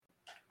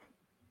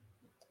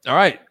All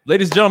right,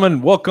 ladies and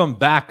gentlemen, welcome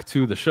back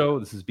to the show.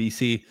 This is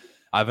BC.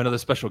 I have another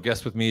special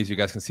guest with me, as you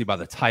guys can see by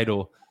the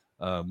title.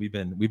 We've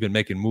been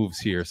making moves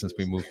here since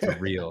we moved to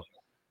Real.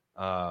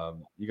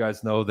 You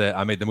guys know that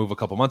I made the move a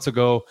couple months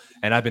ago,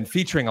 and I've been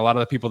featuring a lot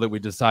of the people that we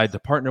decide to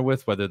partner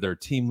with, whether they're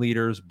team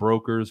leaders,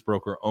 brokers,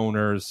 broker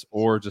owners,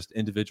 or just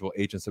individual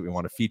agents that we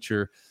want to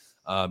feature,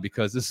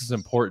 because this is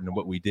important in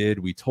what we did.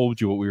 We told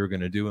you what we were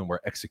going to do, and we're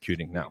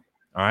executing now.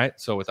 All right.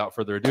 So without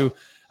further ado,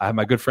 I have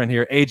my good friend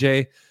here,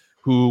 AJ,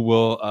 who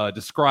will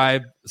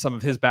describe some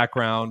of his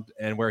background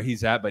and where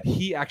he's at. But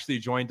he actually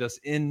joined us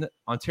in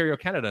Ontario,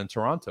 Canada, in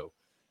Toronto.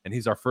 And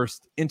he's our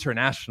first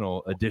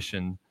international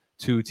addition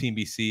to Team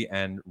BC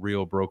and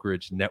Real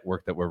Brokerage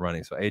Network that we're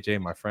running. So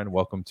AJ, my friend,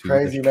 welcome to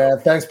Crazy, man.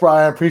 Thanks,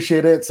 Brian.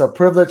 Appreciate it. It's a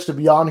privilege to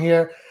be on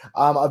here.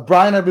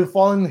 Brian, I've been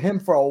following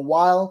him for a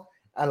while,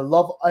 and I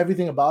love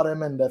everything about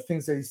him and the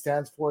things that he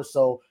stands for.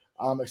 So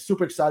I'm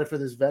super excited for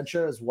this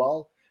venture as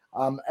well.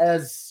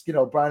 As you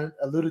know, Brian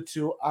alluded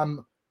to,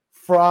 I'm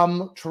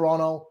from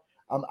Toronto.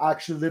 I'm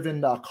actually live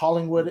in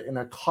Collingwood in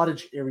a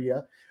cottage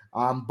area,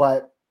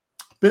 but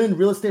been in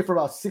real estate for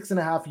about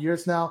 6.5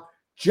 years now.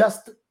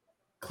 Just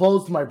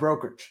closed my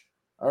brokerage.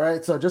 All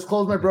right, so just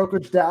closed my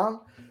brokerage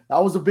down.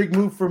 That was a big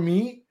move for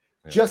me,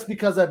 just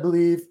because I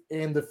believe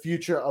in the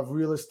future of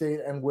real estate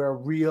and where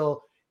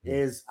Real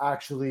is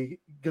actually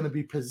going to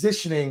be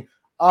positioning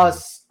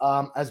us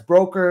as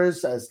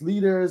brokers, as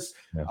leaders,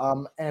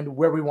 and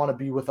where we want to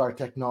be with our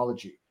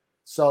technology.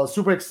 So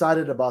super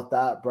excited about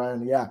that,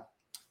 Brian. Yeah,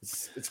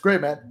 it's great,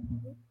 man.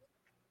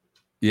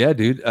 Yeah,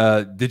 dude.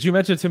 Did you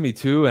mention to me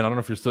too? And I don't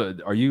know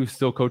if are you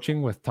still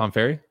coaching with Tom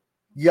Ferry?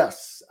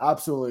 Yes,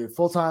 absolutely.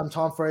 Full-time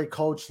Tom Ferry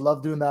coach.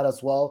 Love doing that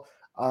as well.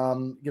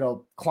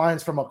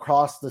 Clients from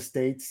across the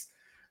States,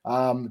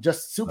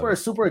 just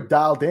super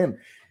dialed in.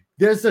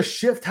 There's a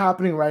shift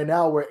happening right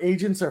now where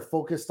agents are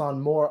focused on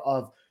more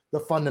of the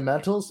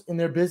fundamentals in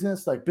their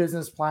business, like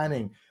business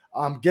planning,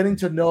 getting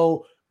to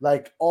know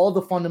like all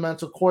the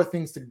fundamental core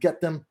things to get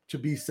them to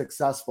be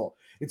successful.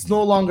 It's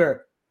no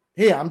longer,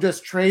 hey, I'm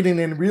just trading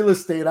in real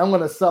estate. I'm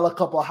going to sell a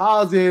couple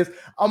houses.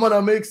 I'm going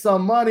to make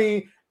some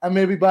money and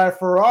maybe buy a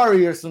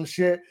Ferrari or some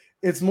shit.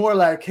 It's more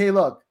like, hey,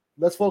 look,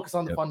 let's focus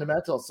on the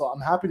fundamentals. So I'm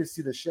happy to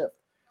see the shift.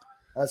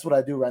 That's what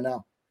I do right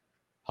now.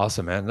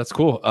 Awesome, man. That's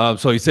cool.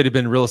 So you said you've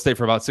been in real estate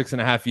for about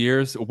 6.5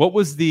 years. What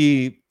was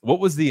the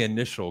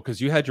initial?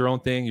 Because you had your own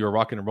thing, you were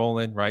rocking and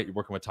rolling, right? You're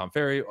working with Tom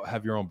Ferry,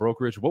 have your own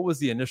brokerage. What was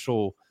the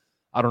initial,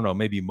 I don't know,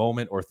 maybe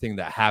moment or thing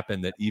that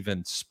happened that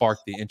even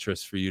sparked the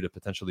interest for you to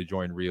potentially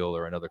join Real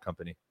or another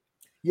company?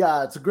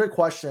 Yeah, it's a great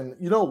question.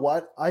 You know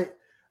what?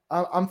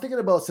 I'm thinking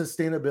about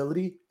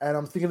sustainability, and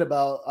I'm thinking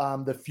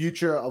about the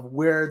future of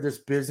where this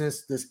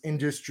business, this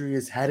industry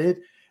is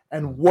headed,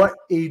 and what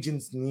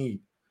agents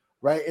need,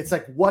 right? It's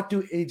like, what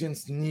do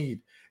agents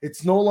need?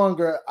 It's no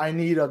longer, I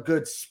need a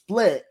good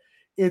split.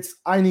 It's,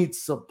 I need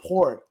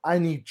support. I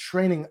need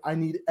training. I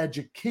need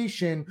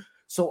education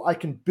so I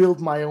can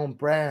build my own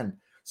brand.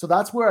 So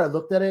that's where I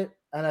looked at it.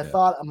 And I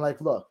thought, I'm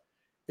like, look,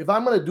 if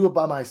I'm going to do it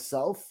by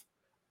myself,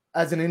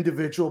 as an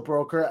individual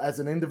broker, as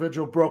an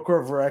individual broker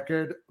of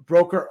record,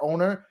 broker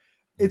owner,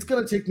 it's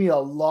going to take me a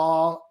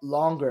lot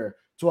longer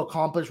to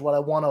accomplish what I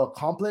want to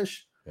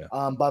accomplish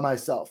by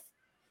myself.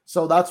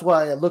 So that's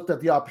why I looked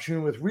at the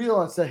opportunity with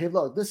Real and said, hey,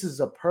 look, this is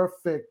a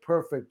perfect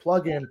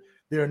plugin.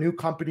 They're a new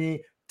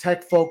company,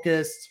 tech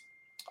focused.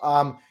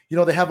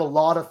 They have a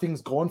lot of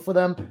things going for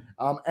them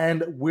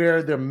and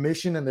where their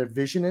mission and their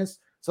vision is.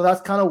 So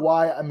that's kind of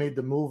why I made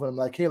the move. And I'm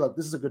like, hey, look,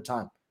 this is a good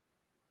time.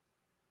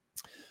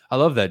 I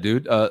love that,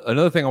 dude.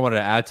 Another thing I wanted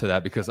to add to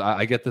that, because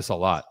I get this a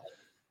lot.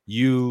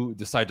 You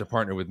decide to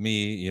partner with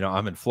me.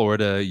 I'm in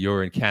Florida.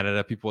 You're in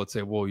Canada. People would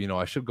say, well,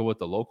 I should go with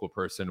the local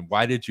person.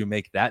 Why did you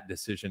make that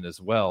decision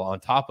as well on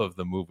top of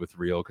the move with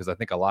Real? Because I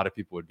think a lot of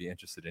people would be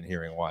interested in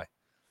hearing why.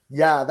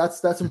 Yeah,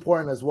 that's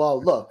important as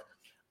well. Look,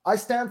 I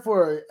stand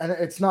for, and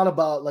it's not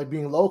about like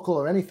being local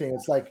or anything.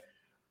 It's like,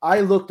 I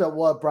looked at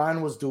what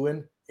Brian was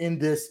doing in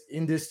this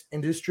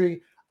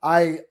industry.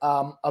 I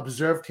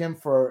observed him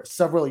for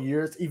several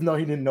years, even though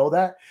he didn't know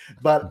that.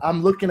 But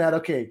I'm looking at,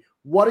 okay,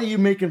 what are you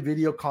making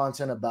video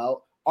content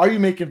about? Are you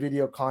making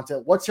video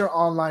content? What's your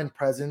online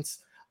presence?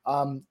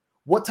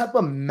 What type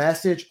of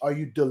message are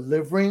you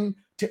delivering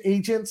to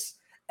agents?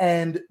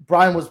 And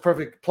Brian was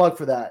perfect plug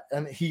for that.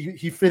 And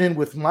he fit in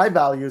with my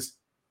values.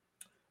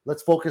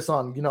 Let's focus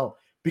on,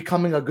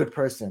 becoming a good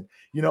person.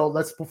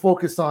 Let's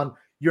focus on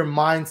your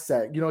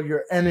mindset,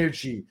 your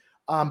energy,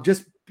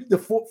 just the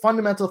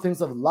fundamental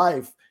things of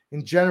life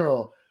in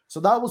general. So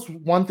that was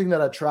one thing that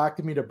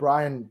attracted me to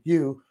Brian,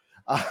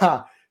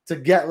 to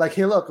get like,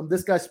 hey, look,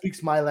 this guy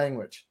speaks my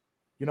language.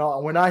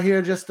 We're not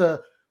here just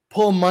to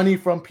pull money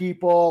from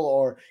people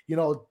or,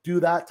 do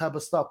that type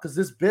of stuff. Because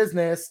this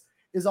business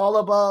is all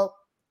about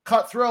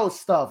cutthroat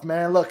stuff,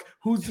 man. Look,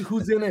 who's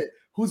in it?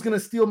 Who's going to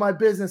steal my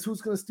business?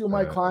 Who's going to steal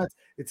my clients?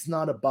 It's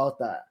not about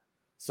that.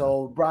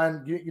 So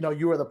Brian,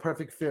 you were the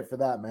perfect fit for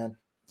that, man.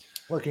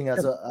 Working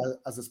as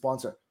a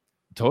sponsor.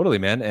 Totally,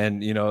 man.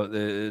 And,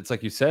 it's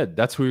like you said,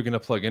 that's who you're going to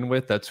plug in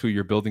with. That's who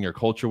you're building your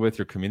culture with,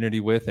 your community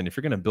with. And if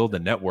you're going to build a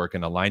network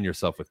and align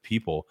yourself with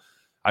people,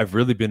 I've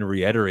really been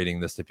reiterating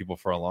this to people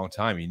for a long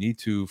time. You need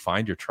to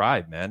find your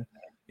tribe, man.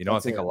 I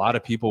think a lot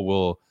of people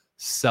will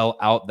sell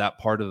out that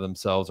part of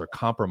themselves or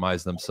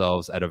compromise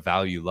themselves at a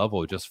value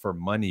level just for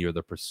money or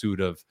the pursuit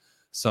of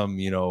some,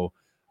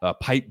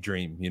 pipe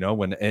dream,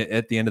 when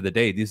at the end of the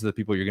day, these are the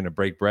people you're going to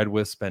break bread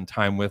with, spend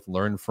time with,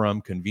 learn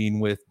from, convene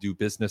with, do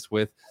business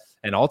with.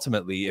 And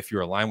ultimately, if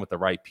you're aligned with the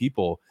right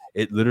people,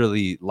 it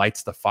literally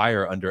lights the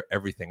fire under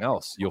everything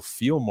else. You'll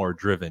feel more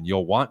driven.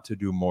 You'll want to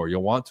do more.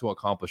 You'll want to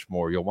accomplish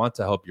more. You'll want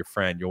to help your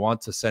friend. You'll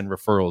want to send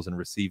referrals and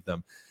receive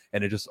them.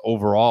 And it just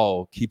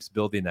overall keeps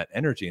building that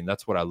energy. And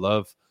that's what I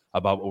love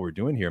about what we're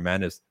doing here,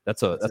 man, is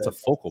that's a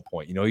focal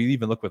point. You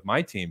even look with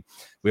my team,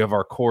 we have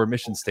our core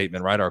mission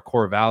statement, right? Our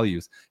core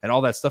values, and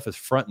all that stuff is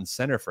front and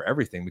center for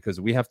everything because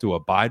we have to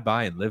abide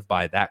by and live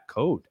by that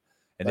code.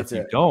 And if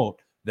you don't,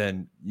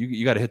 then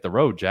you got to hit the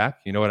road,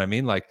 Jack. You know what I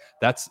mean? Like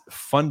that's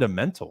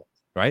fundamental,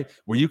 right?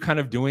 Were you kind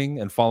of doing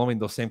and following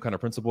those same kind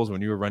of principles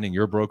when you were running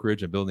your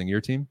brokerage and building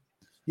your team?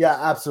 Yeah,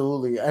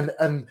 absolutely.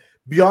 And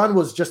Beyond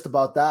was just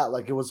about that.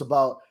 Like it was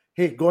about,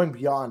 hey, going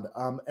beyond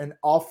and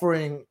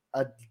offering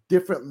a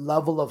different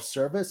level of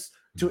service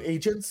to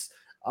agents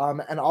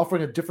and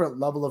offering a different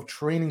level of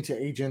training to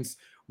agents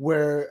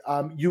where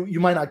you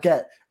might not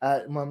get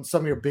at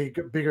some of your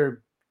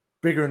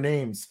bigger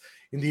names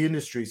in the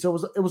industry. So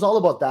it was all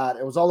about that.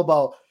 It was all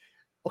about,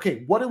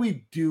 okay, what do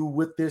we do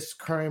with this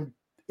current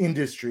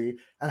industry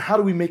and how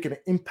do we make an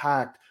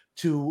impact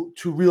to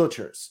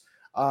realtors?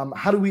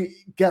 How do we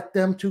get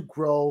them to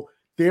grow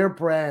their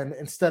brand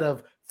instead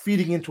of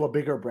feeding into a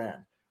bigger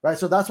brand, right?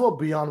 So that's what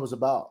Beyond was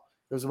about.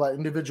 It was about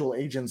individual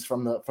agents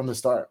from the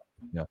start.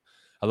 Yeah,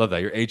 I love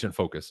that. You're agent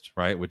focused,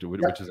 right? Which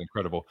is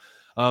incredible.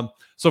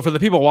 So for the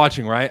people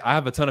watching, right, I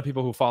have a ton of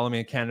people who follow me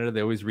in Canada.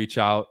 They always reach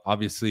out.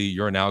 Obviously,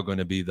 you're now going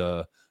to be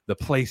the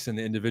place and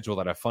the individual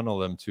that I funnel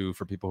them to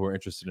for people who are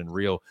interested in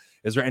real.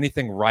 Is there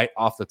anything right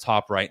off the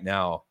top right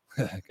now?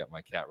 I got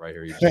my cat right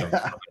here. You just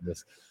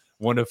this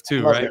one of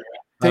two, right?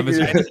 Is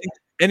there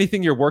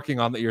anything you're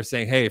working on that you're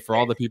saying, hey, for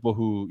all the people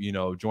who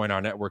join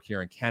our network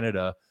here in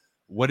Canada,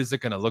 what is it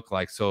going to look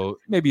like? So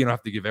maybe you don't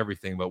have to give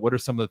everything, but what are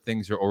some of the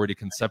things you're already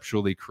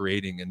conceptually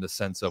creating in the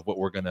sense of what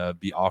we're going to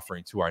be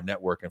offering to our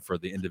network and for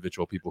the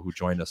individual people who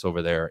join us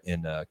over there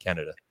in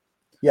Canada?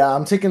 Yeah,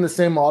 I'm taking the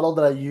same model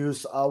that I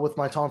use with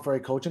my Tom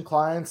Ferry coaching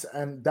clients.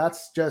 And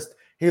that's just,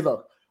 hey,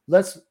 look,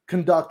 let's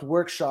conduct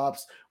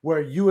workshops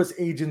where you as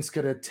agents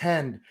could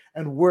attend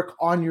and work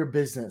on your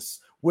business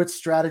with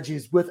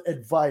strategies, with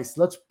advice.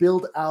 Let's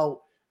build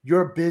out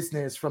your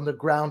business from the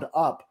ground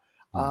up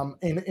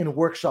in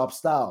workshop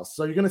styles.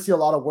 So you're going to see a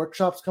lot of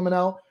workshops coming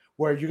out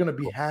where you're going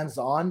to be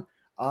hands-on.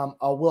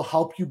 We'll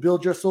help you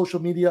build your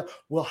social media.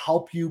 We'll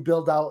help you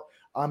build out,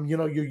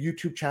 your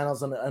YouTube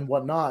channels and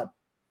whatnot.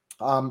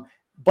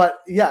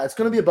 But yeah, it's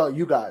going to be about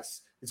you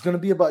guys. It's going to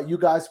be about you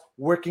guys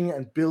working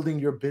and building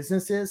your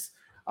businesses.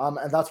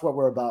 And that's what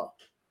we're about.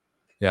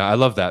 Yeah, I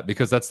love that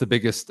because that's the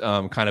biggest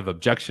kind of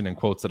objection in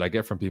quotes that I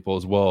get from people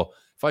is, well,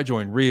 if I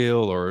join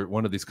Real or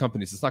one of these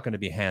companies, it's not going to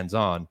be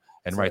hands-on.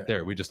 And right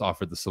there, we just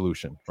offered the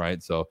solution,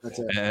 right? So,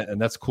 and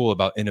that's cool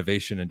about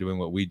innovation and doing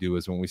what we do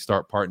is when we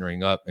start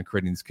partnering up and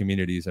creating these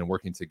communities and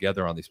working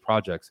together on these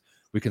projects,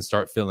 we can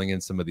start filling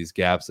in some of these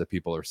gaps that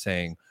people are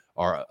saying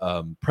are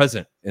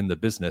present in the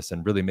business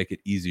and really make it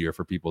easier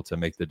for people to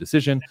make the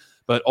decision,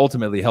 but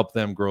ultimately help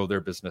them grow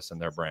their business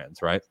and their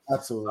brands, right?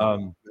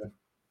 Absolutely.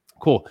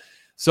 Cool.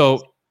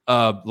 So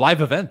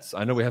live events.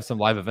 I know we have some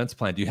live events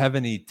planned. Do you have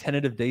any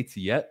tentative dates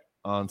yet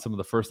on some of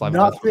the first live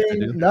events?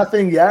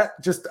 Nothing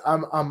yet. Just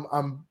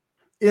I'm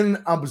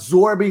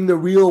absorbing the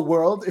real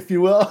world, if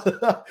you will.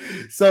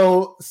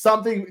 So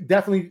something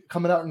definitely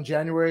coming out in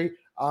January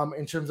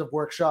in terms of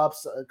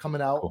workshops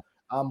coming out. Cool.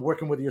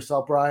 Working with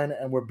yourself, Brian,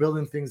 and we're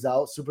building things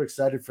out. Super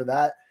excited for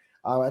that.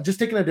 And just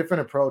taking a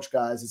different approach,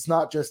 guys. It's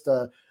not just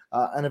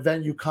an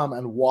event you come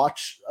and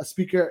watch a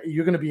speaker.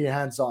 You're going to be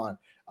hands-on.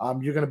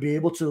 You're going to be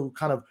able to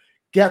kind of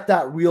get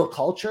that real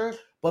culture,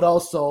 but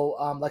also,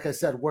 like I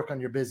said, work on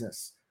your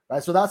business,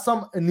 right? So that's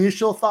some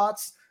initial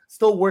thoughts.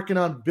 Still working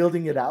on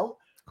building it out.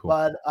 Cool.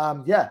 But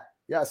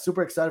yeah,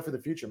 super excited for the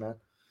future, man.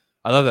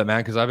 I love that, man,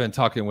 because I've been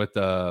talking with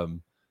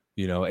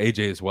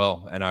AJ as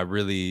well, and I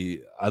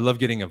love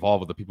getting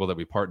involved with the people that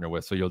we partner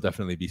with. So you'll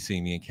definitely be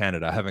seeing me in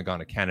Canada. I haven't gone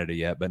to Canada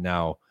yet, but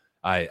now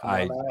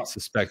I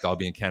suspect I'll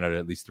be in Canada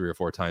at least 3 or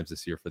 4 times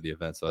this year for the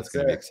event. So that's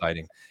going to be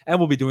exciting. And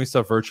we'll be doing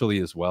stuff virtually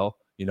as well.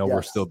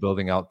 We're still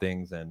building out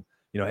things, and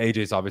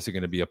AJ's obviously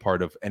going to be a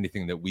part of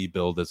anything that we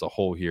build as a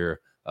whole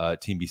here,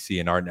 Team BC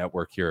and our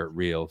network here at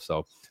Real.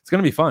 So it's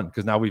going to be fun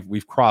because now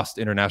we've crossed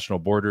international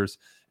borders,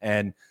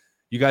 and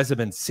you guys have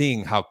been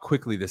seeing how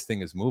quickly this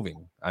thing is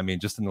moving. I mean,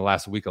 just in the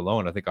last week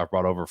alone, I think I've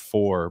brought over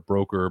 4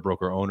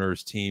 broker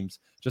owners, teams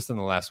just in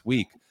the last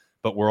week.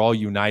 But we're all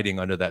uniting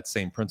under that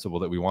same principle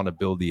that we want to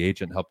build the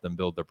agent, help them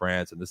build their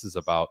brands. And this is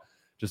about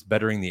just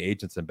bettering the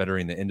agents and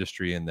bettering the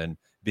industry and then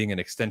being an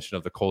extension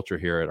of the culture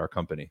here at our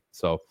company.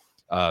 So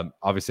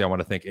Obviously, I want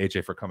to thank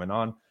AJ for coming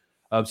on.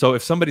 So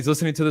if somebody's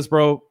listening to this,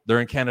 bro,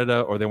 they're in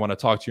Canada or they want to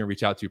talk to you and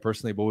reach out to you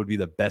personally, what would be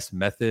the best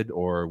method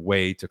or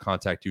way to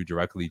contact you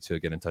directly to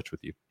get in touch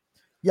with you?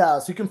 Yeah,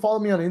 so you can follow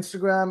me on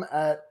Instagram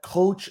at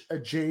Coach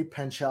J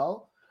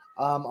Penchel.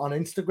 On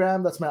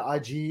Instagram, that's my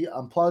IG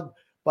plug.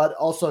 But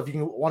also, if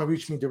you want to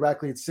reach me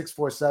directly, it's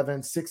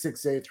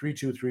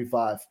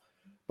 647-668-3235.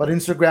 But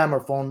Instagram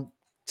or phone,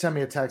 send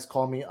me a text,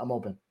 call me. I'm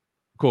open.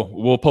 Cool.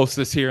 We'll post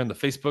this here in the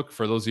Facebook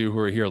for those of you who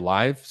are here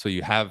live. So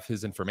you have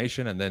his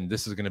information, and then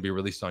this is going to be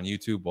released on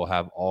YouTube. We'll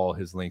have all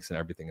his links and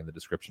everything in the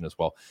description as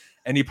well.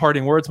 Any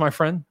parting words, my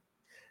friend?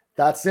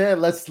 That's it.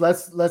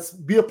 Let's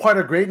be a part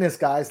of greatness,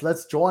 guys.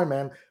 Let's join,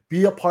 man.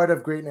 Be a part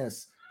of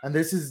greatness. And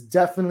this is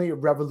definitely a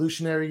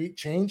revolutionary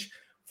change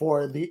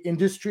for the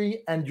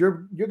industry. And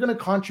you're going to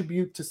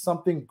contribute to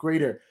something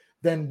greater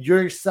than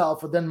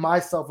yourself or than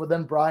myself or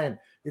than Brian.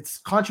 It's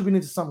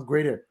contributing to something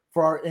greater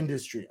for our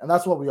industry. And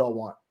that's what we all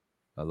want.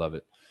 I love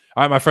it.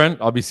 All right, my friend,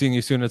 I'll be seeing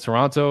you soon in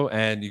Toronto,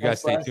 and you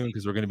guys stay tuned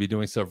because we're going to be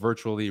doing stuff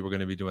virtually. We're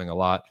going to be doing a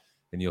lot,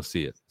 and you'll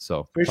see it.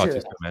 So appreciate talk to you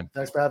it, soon, man.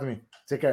 Thanks for having me.